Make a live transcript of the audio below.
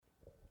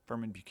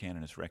Furman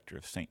Buchanan is rector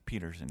of St.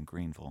 Peter's in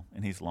Greenville,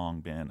 and he's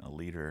long been a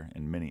leader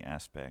in many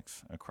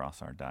aspects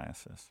across our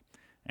diocese.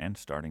 And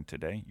starting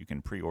today, you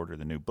can pre-order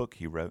the new book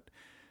he wrote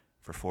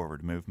for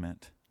Forward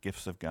Movement,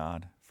 Gifts of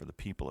God for the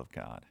People of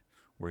God,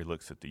 where he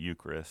looks at the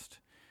Eucharist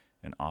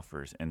and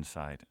offers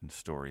insight and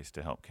stories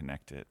to help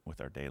connect it with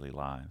our daily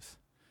lives.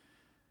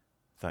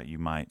 Thought you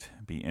might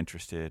be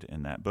interested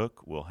in that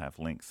book. We'll have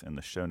links in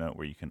the show note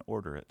where you can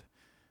order it.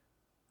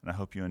 And I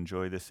hope you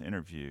enjoy this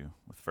interview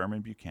with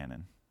Furman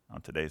Buchanan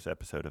on today's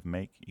episode of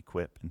Make,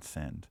 Equip, and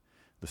Send,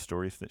 the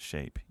stories that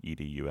shape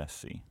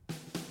EDUSC.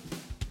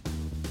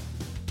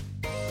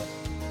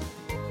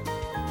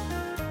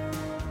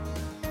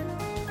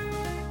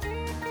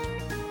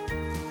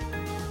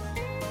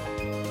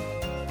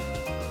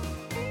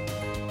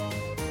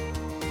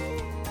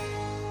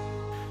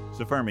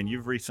 So Furman,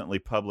 you've recently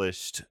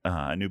published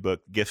a new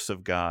book, Gifts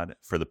of God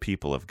for the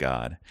People of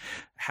God.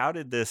 How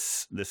did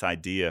this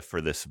idea for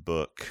this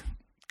book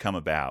come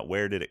about?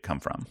 Where did it come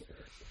from?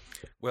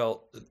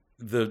 Well,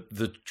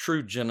 the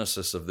true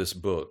genesis of this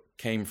book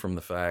came from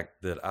the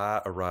fact that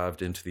I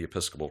arrived into the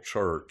Episcopal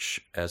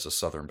Church as a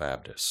Southern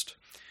Baptist.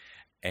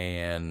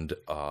 And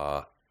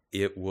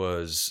it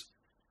was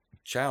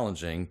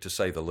challenging, to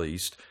say the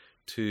least,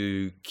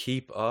 to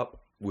keep up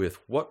with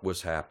what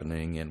was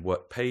happening and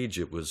what page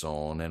it was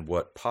on and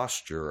what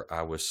posture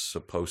I was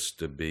supposed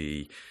to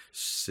be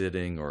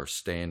sitting or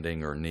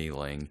standing or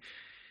kneeling.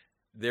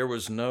 There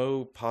was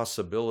no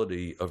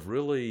possibility of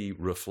really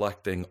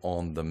reflecting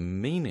on the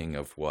meaning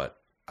of what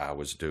I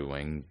was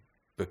doing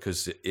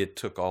because it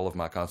took all of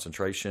my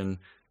concentration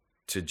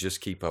to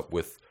just keep up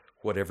with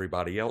what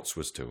everybody else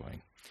was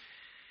doing.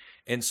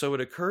 And so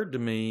it occurred to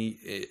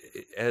me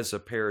as a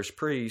parish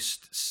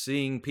priest,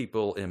 seeing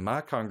people in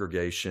my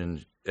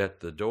congregation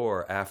at the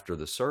door after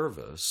the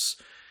service,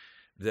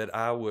 that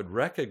I would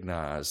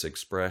recognize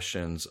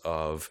expressions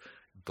of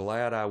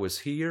glad I was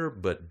here,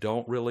 but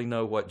don't really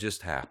know what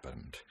just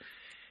happened.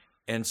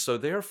 And so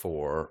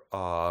therefore,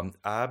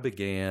 I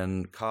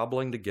began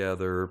cobbling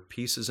together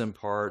pieces and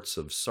parts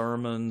of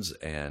sermons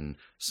and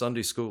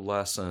Sunday school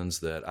lessons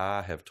that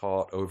I have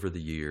taught over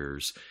the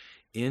years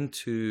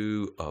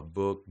into a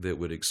book that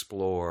would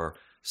explore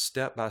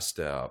step by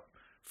step,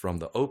 from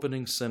the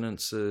opening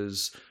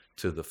sentences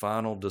to the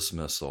final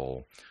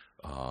dismissal,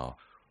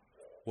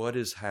 what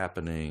is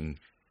happening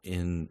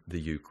in the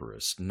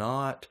Eucharist.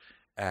 Not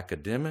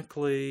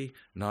academically,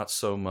 not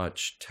so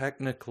much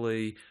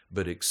technically,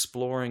 but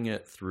exploring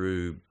it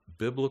through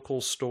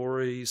biblical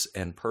stories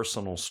and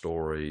personal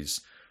stories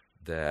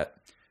that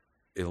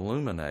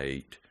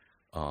illuminate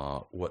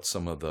what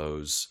some of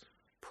those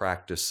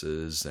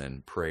practices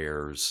and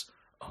prayers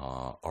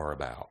are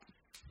about.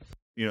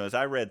 You know, as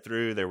I read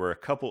through, there were a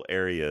couple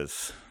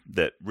areas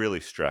that really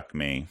struck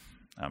me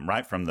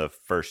right from the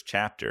first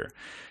chapter.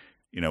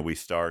 You know, we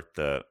start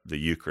the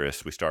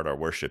Eucharist, we start our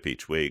worship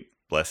each week.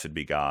 Blessed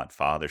be God,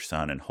 Father,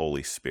 Son, and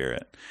Holy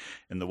Spirit.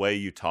 And the way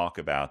you talk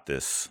about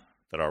this,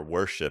 that our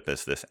worship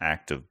is this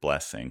act of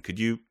blessing. Could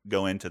you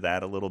go into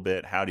that a little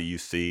bit? How do you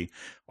see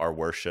our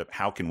worship?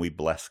 How can we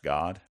bless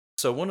God?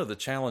 So one of the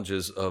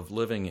challenges of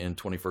living in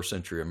 21st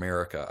century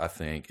America, I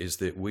think, is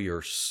that we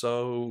are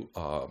so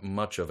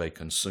much of a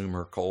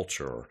consumer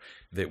culture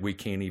that we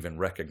can't even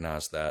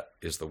recognize that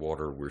is the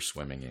water we're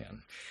swimming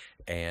in.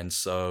 And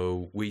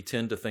so we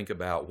tend to think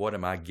about, what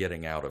am I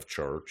getting out of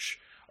church?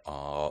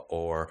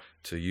 Or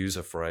to use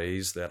a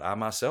phrase that I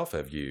myself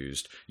have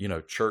used,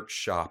 church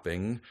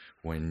shopping,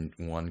 when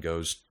one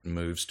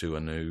moves to a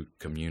new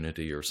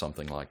community or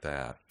something like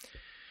that.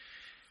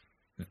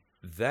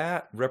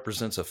 That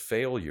represents a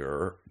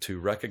failure to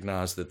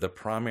recognize that the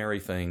primary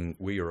thing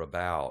we are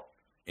about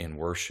in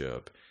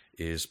worship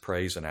is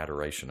praise and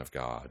adoration of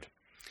God.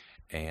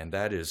 And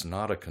that is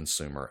not a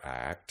consumer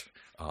act.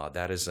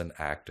 That is an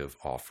act of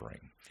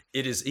offering.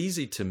 It is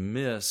easy to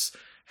miss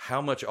how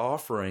much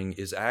offering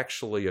is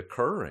actually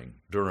occurring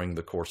during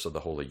the course of the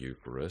Holy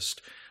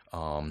Eucharist.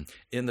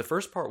 In the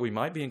first part, we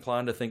might be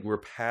inclined to think we're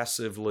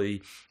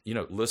passively,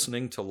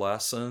 listening to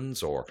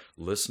lessons or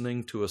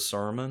listening to a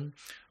sermon,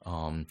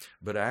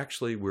 but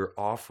actually we're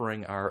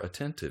offering our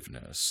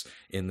attentiveness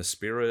in the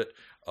spirit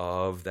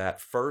of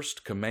that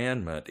first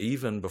commandment,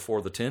 even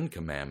before the 10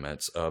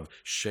 commandments, of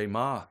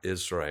Shema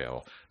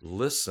Israel,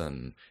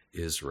 listen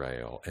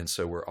Israel. And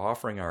so we're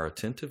offering our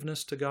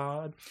attentiveness to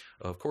God.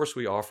 Of course,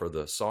 we offer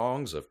the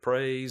songs of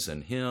praise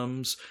and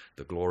hymns,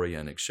 the Gloria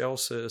in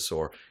Excelsis,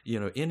 or,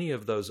 any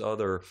of those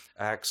other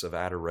acts of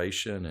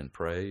adoration and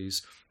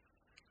praise.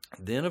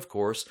 Then, of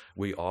course,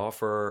 we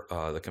offer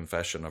the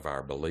confession of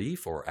our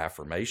belief or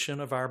affirmation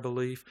of our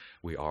belief.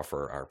 We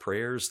offer our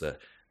prayers,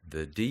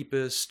 the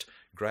deepest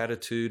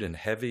gratitude and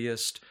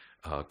heaviest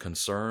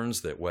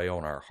concerns that weigh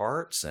on our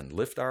hearts and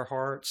lift our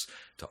hearts.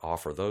 To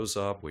offer those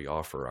up, we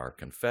offer our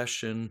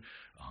confession,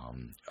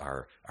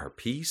 our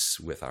peace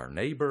with our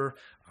neighbor,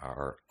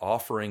 our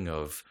offering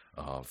of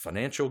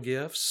financial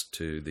gifts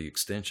to the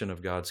extension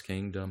of God's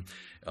kingdom,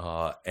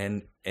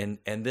 and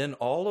then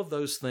all of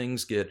those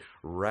things get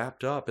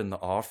wrapped up in the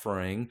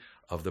offering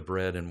of the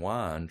bread and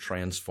wine,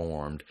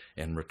 transformed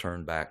and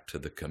returned back to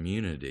the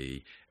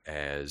community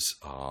as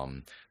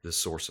the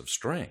source of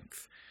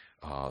strength,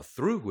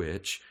 through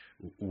which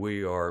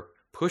we are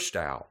pushed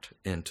out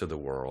into the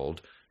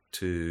world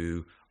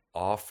to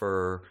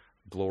offer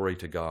glory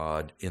to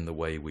God in the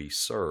way we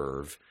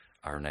serve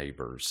our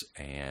neighbors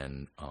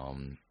and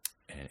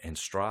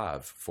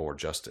strive for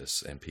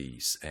justice and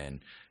peace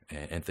and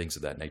things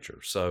of that nature.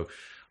 So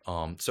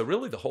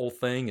really the whole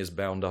thing is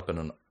bound up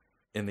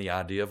in the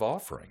idea of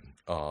offering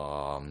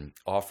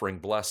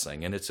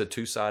blessing, and it's a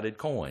two-sided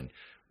coin.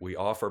 We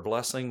offer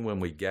blessing when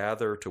we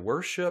gather to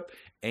worship,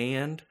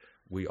 and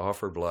we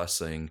offer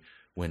blessing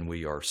when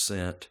we are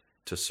sent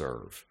to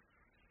serve.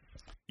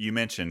 You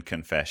mentioned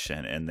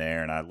confession in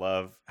there, and I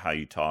love how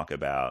you talk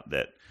about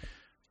that.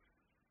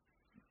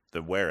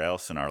 Where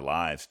else in our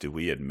lives do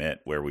we admit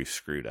where we've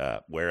screwed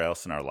up? Where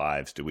else in our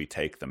lives do we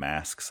take the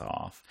masks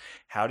off?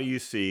 How do you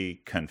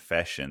see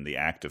confession, the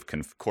act of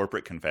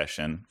corporate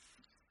confession,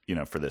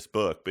 for this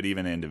book, but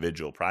even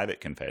individual private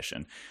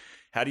confession?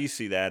 How do you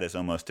see that as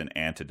almost an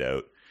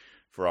antidote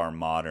for our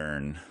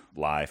modern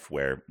life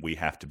where we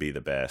have to be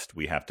the best,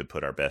 we have to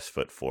put our best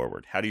foot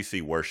forward? How do you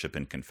see worship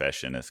and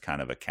confession as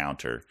kind of a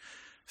counter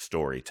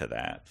story to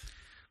that?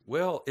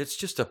 Well, it's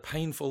just a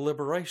painful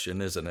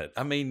liberation, isn't it?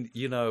 I mean,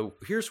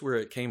 here's where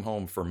it came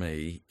home for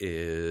me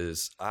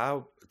is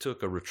I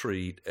took a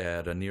retreat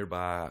at a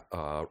nearby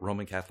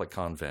Roman Catholic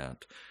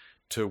convent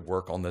to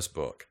work on this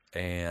book.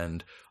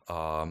 And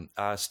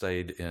I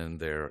stayed in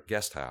their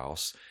guest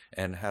house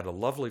and had a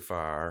lovely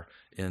fire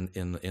in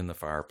the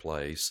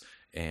fireplace,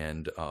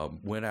 and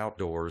went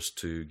outdoors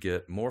to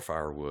get more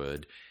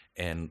firewood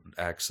and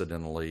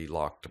accidentally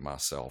locked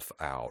myself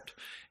out.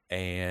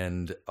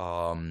 And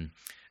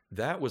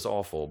that was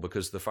awful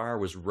because the fire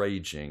was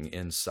raging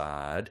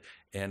inside,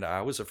 and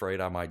I was afraid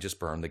I might just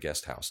burn the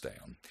guest house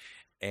down.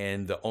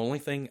 And the only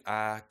thing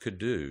I could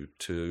do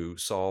to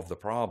solve the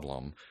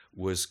problem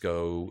was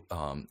go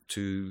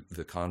to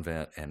the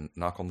convent and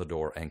knock on the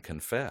door and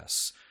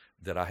confess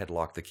that I had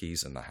locked the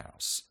keys in the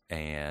house,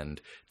 and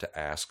to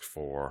ask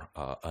for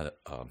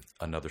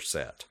another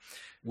set,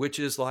 which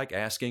is like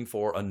asking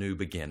for a new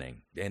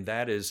beginning. And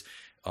that is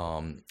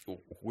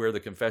where the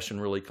confession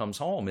really comes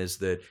home, is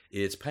that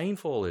it's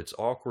painful, it's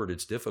awkward,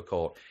 it's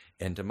difficult.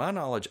 And to my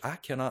knowledge, I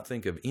cannot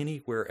think of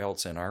anywhere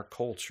else in our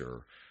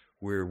culture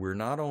where we're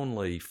not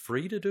only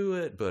free to do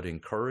it, but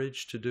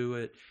encouraged to do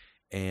it,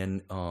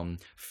 and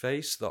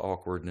face the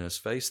awkwardness,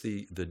 face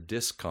the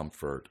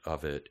discomfort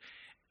of it,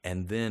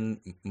 and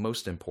then,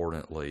 most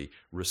importantly,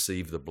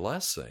 receive the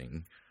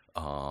blessing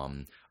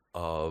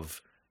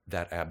of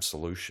that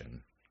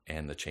absolution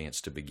and the chance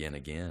to begin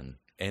again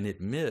and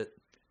admit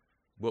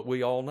what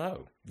we all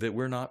know, that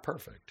we're not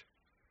perfect.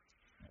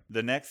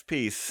 The next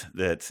piece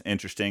that's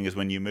interesting is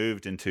when you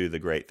moved into the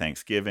Great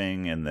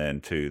Thanksgiving and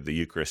then to the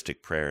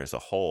Eucharistic prayer as a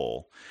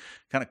whole,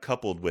 kind of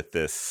coupled with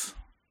this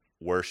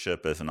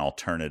worship as an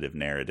alternative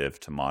narrative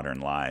to modern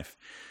life.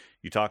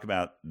 You talk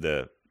about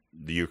the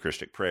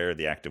Eucharistic prayer,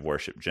 the act of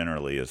worship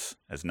generally, as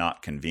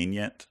not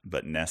convenient,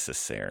 but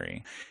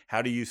necessary.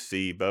 How do you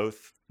see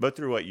both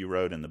through what you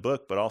wrote in the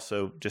book, but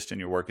also just in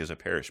your work as a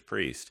parish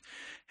priest,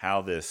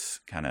 how this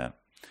kind of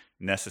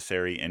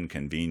necessary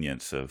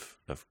inconvenience of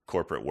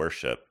corporate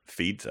worship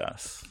feeds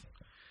us?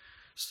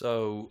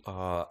 So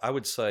I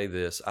would say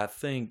this. I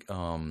think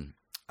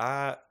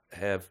I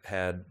have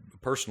had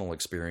personal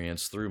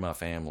experience through my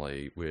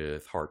family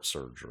with heart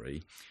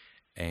surgery.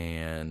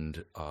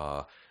 And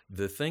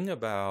the thing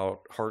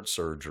about heart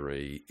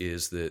surgery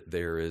is that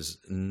there is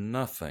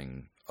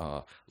nothing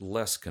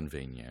less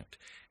convenient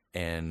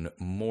and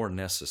more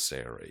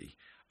necessary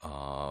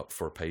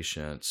for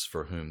patients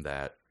for whom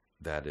that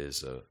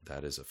is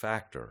a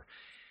factor.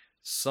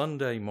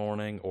 Sunday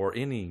morning, or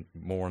any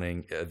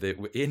morning,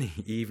 any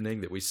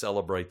evening that we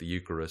celebrate the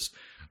Eucharist,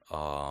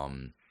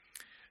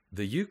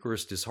 the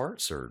Eucharist is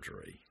heart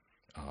surgery.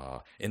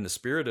 In the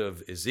spirit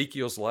of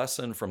Ezekiel's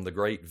lesson from the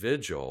great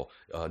vigil,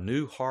 a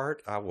new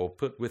heart I will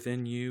put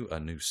within you, a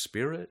new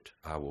spirit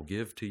I will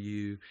give to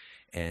you.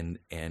 And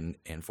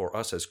for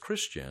us as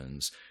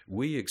Christians,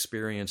 we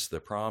experience the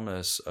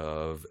promise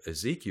of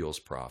Ezekiel's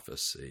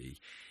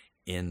prophecy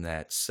in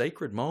that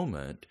sacred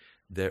moment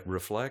that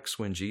reflects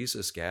when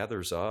Jesus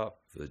gathers up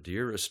the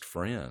dearest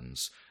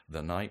friends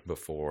the night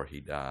before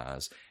he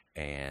dies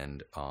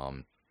and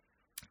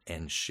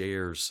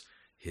shares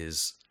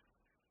his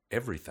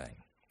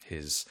everything,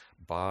 his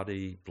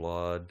body,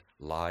 blood,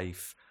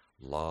 life,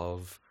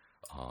 love,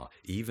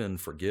 even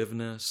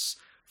forgiveness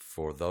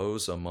for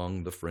those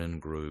among the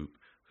friend group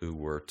who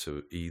were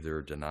to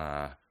either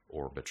deny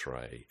or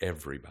betray.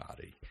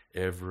 Everybody,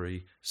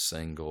 every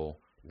single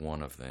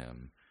one of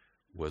them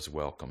was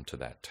welcome to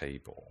that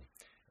table.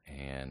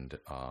 And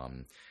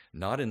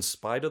not in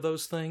spite of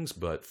those things,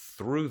 but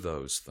through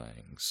those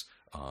things,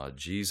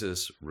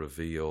 Jesus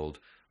revealed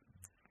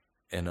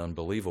an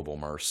unbelievable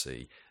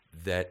mercy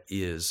that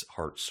is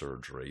heart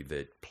surgery,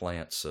 that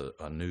plants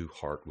a new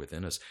heart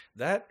within us.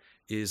 That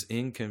is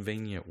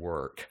inconvenient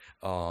work,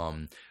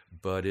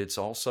 but it's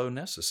also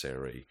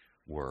necessary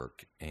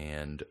work.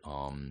 And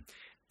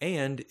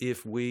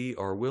if we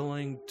are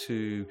willing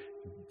to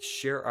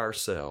share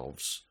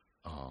ourselves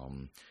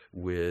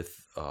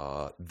with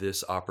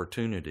this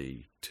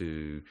opportunity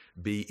to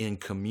be in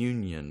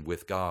communion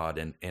with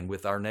God and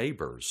with our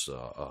neighbors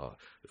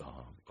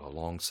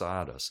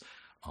alongside us,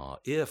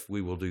 if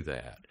we will do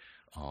that,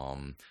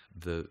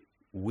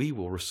 we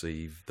will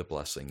receive the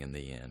blessing in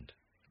the end.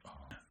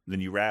 Then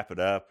you wrap it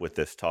up with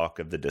this talk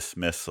of the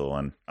dismissal,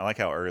 and I like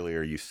how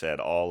earlier you said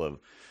all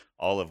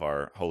of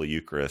our Holy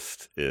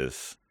Eucharist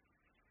is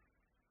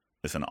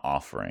an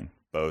offering,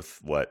 both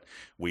what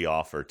we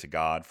offer to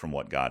God from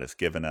what God has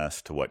given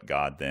us to what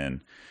God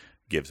then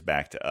gives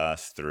back to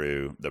us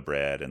through the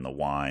bread and the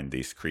wine,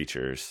 these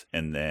creatures,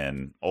 and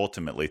then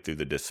ultimately through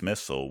the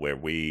dismissal where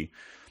we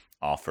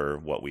offer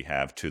what we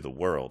have to the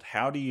world.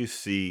 How do you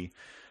see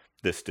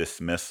this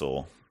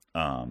dismissal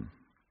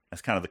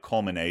as kind of the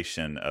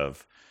culmination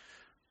of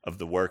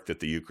the work that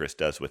the Eucharist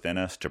does within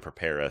us to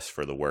prepare us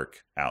for the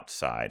work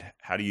outside?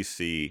 How do you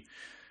see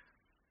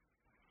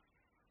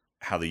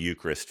how the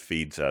Eucharist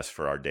feeds us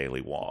for our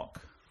daily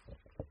walk?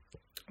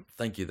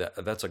 Thank you.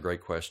 That's a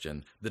great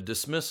question. The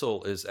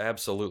dismissal is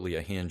absolutely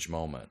a hinge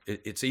moment.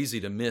 It's easy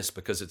to miss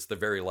because it's the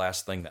very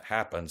last thing that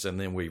happens, and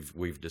then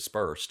we've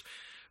dispersed.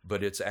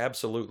 But it's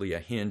absolutely a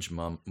hinge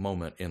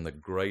moment in the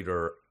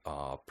greater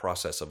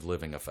process of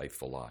living a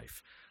faithful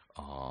life.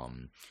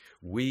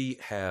 We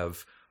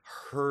have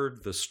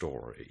heard the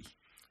story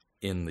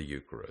in the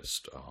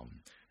Eucharist,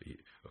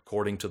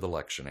 according to the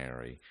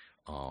lectionary.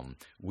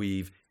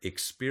 We've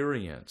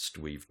experienced,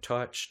 we've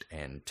touched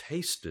and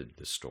tasted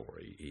the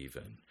story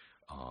even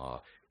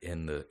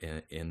in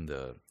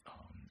the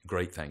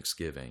Great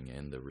Thanksgiving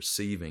and the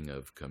receiving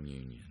of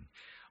communion.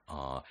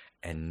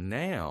 And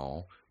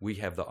now we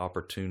have the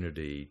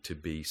opportunity to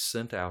be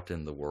sent out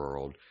in the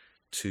world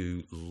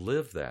to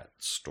live that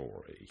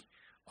story.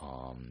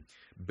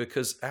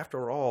 Because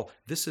after all,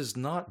 this is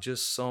not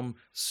just some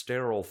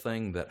sterile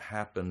thing that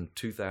happened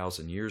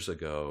 2,000 years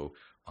ago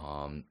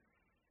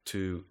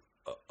to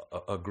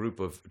a group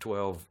of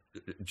 12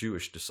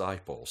 Jewish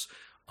disciples.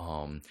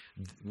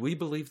 We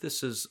believe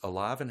this is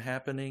alive and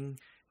happening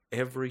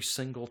every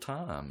single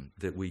time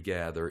that we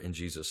gather in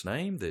Jesus'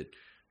 name, that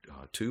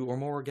two or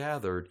more are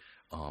gathered,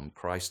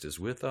 Christ is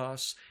with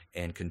us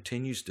and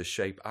continues to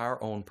shape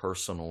our own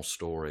personal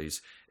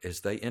stories as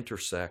they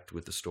intersect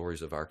with the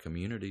stories of our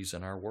communities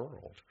and our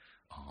world.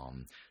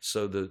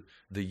 So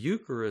the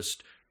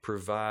Eucharist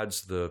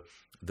provides the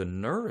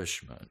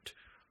nourishment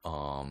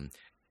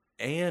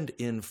and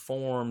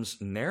informs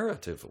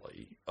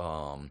narratively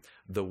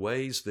the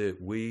ways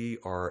that we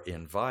are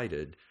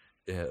invited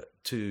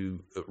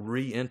to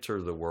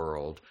re-enter the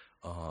world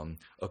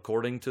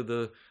according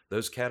to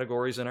those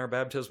categories in our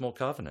baptismal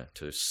covenant,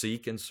 to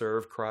seek and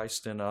serve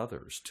Christ and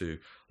others, to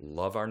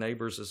love our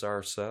neighbors as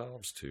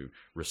ourselves, to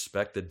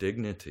respect the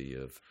dignity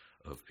of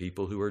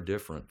people who are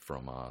different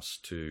from us,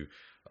 to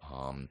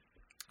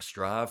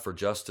strive for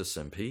justice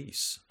and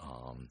peace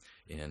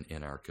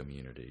in our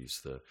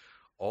communities.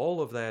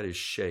 All of that is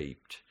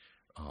shaped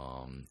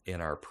in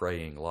our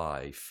praying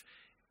life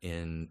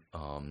in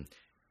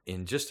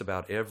just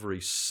about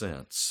every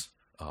sense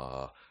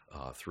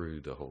through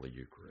the Holy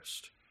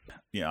Eucharist.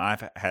 You know,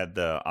 I've had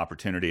the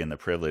opportunity and the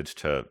privilege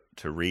to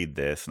read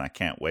this, and I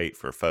can't wait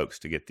for folks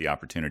to get the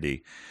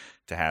opportunity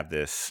to have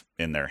this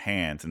in their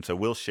hands. And so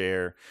we'll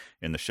share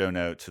in the show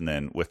notes and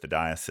then with the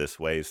diocese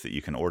ways that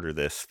you can order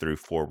this through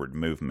Forward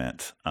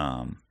Movement.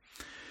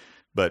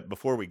 But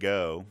before we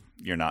go,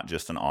 you're not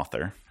just an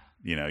author.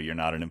 You know, you're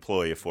not an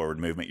employee of Forward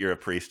Movement. You're a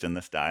priest in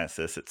this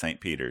diocese at St.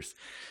 Peter's.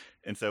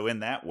 And so in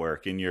that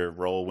work, in your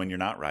role when you're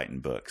not writing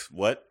books,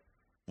 what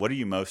are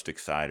you most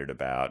excited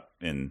about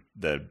in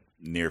the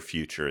near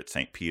future at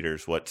St.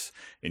 Peter's? What's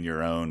in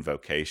your own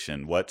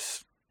vocation?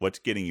 What's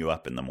getting you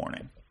up in the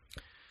morning?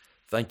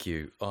 Thank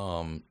you.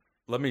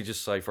 Let me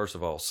just say, first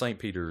of all, St.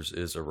 Peter's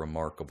is a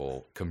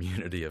remarkable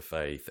community of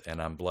faith,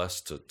 and I'm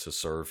blessed to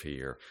serve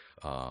here.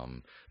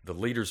 The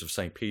leaders of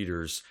St.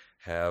 Peter's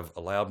have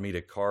allowed me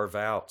to carve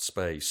out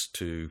space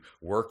to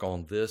work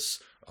on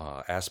this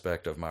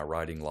aspect of my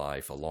writing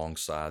life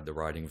alongside the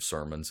writing of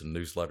sermons and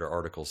newsletter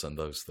articles and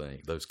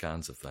those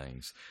kinds of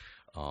things.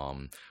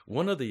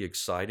 One of the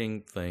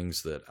exciting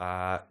things that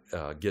I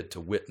get to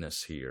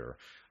witness here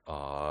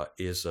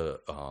is a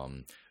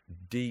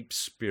deep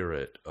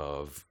spirit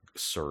of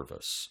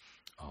service.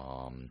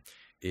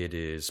 It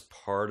is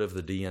part of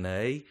the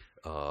DNA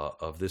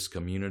of this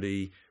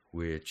community,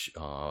 which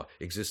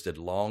existed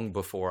long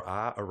before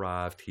I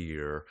arrived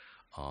here,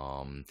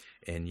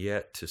 and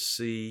yet to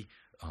see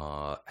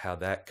how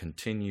that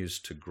continues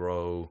to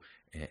grow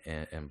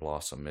and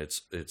blossom.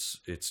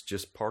 It's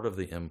just part of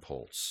the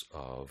impulse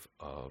of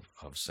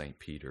St.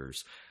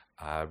 Peter's.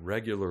 I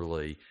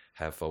regularly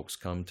have folks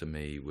come to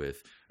me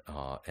with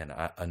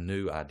a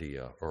new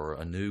idea or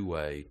a new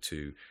way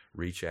to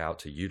reach out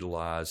to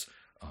utilize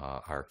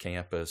our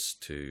campus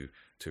to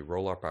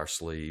roll up our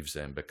sleeves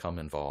and become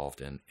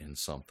involved in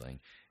something.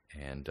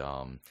 And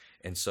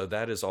so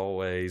that is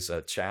always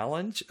a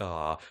challenge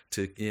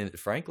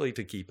frankly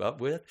to keep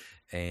up with,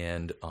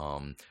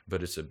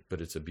 but it's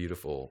a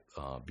beautiful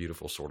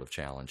sort of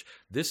challenge.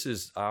 This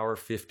is our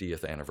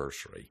 50th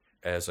anniversary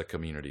as a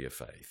community of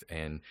faith,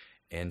 and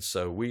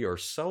so we are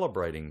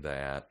celebrating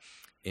that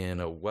in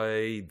a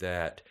way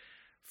that,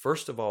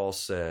 first of all,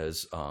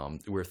 says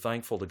we're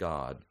thankful to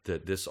God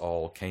that this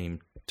all came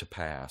to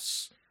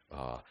pass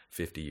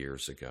 50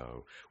 years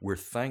ago. We're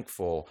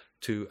thankful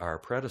to our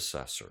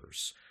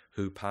predecessors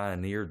who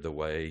pioneered the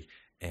way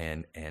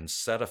and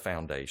set a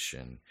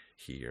foundation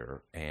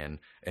here. And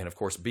of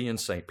course, being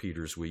St.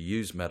 Peter's, we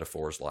use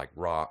metaphors like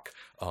rock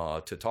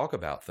to talk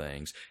about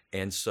things.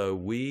 And so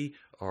we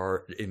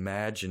are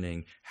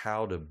imagining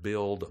how to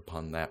build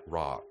upon that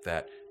rock,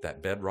 that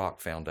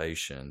bedrock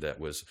foundation that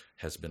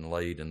has been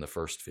laid in the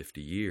first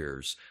 50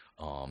 years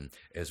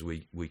as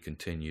we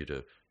continue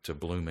to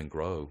bloom and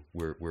grow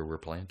where we're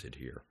planted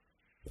here.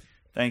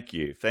 Thank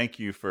you. Thank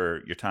you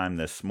for your time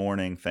this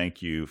morning.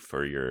 Thank you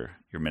for your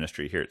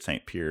ministry here at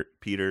St.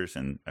 Peter's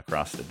and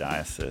across the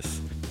diocese.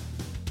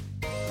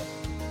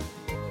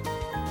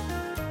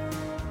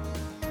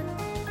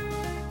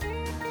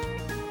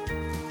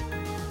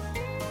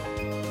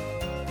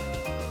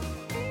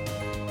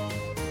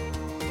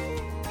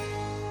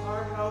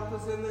 Our help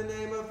is in the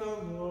name of the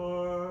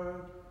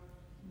Lord,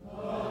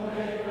 the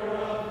maker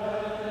of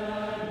heaven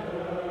and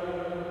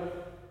earth.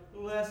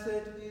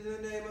 Blessed be the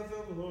name of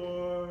the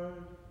Lord,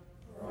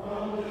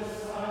 from this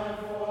time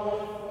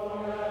forth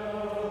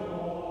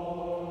forevermore.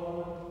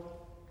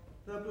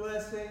 The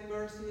blessing,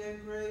 mercy,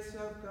 and grace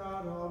of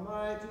God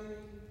Almighty,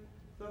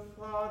 the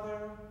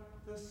Father,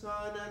 the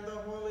Son, and the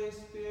Holy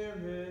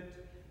Spirit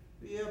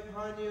be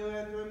upon you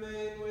and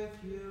remain with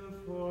you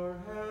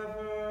forever.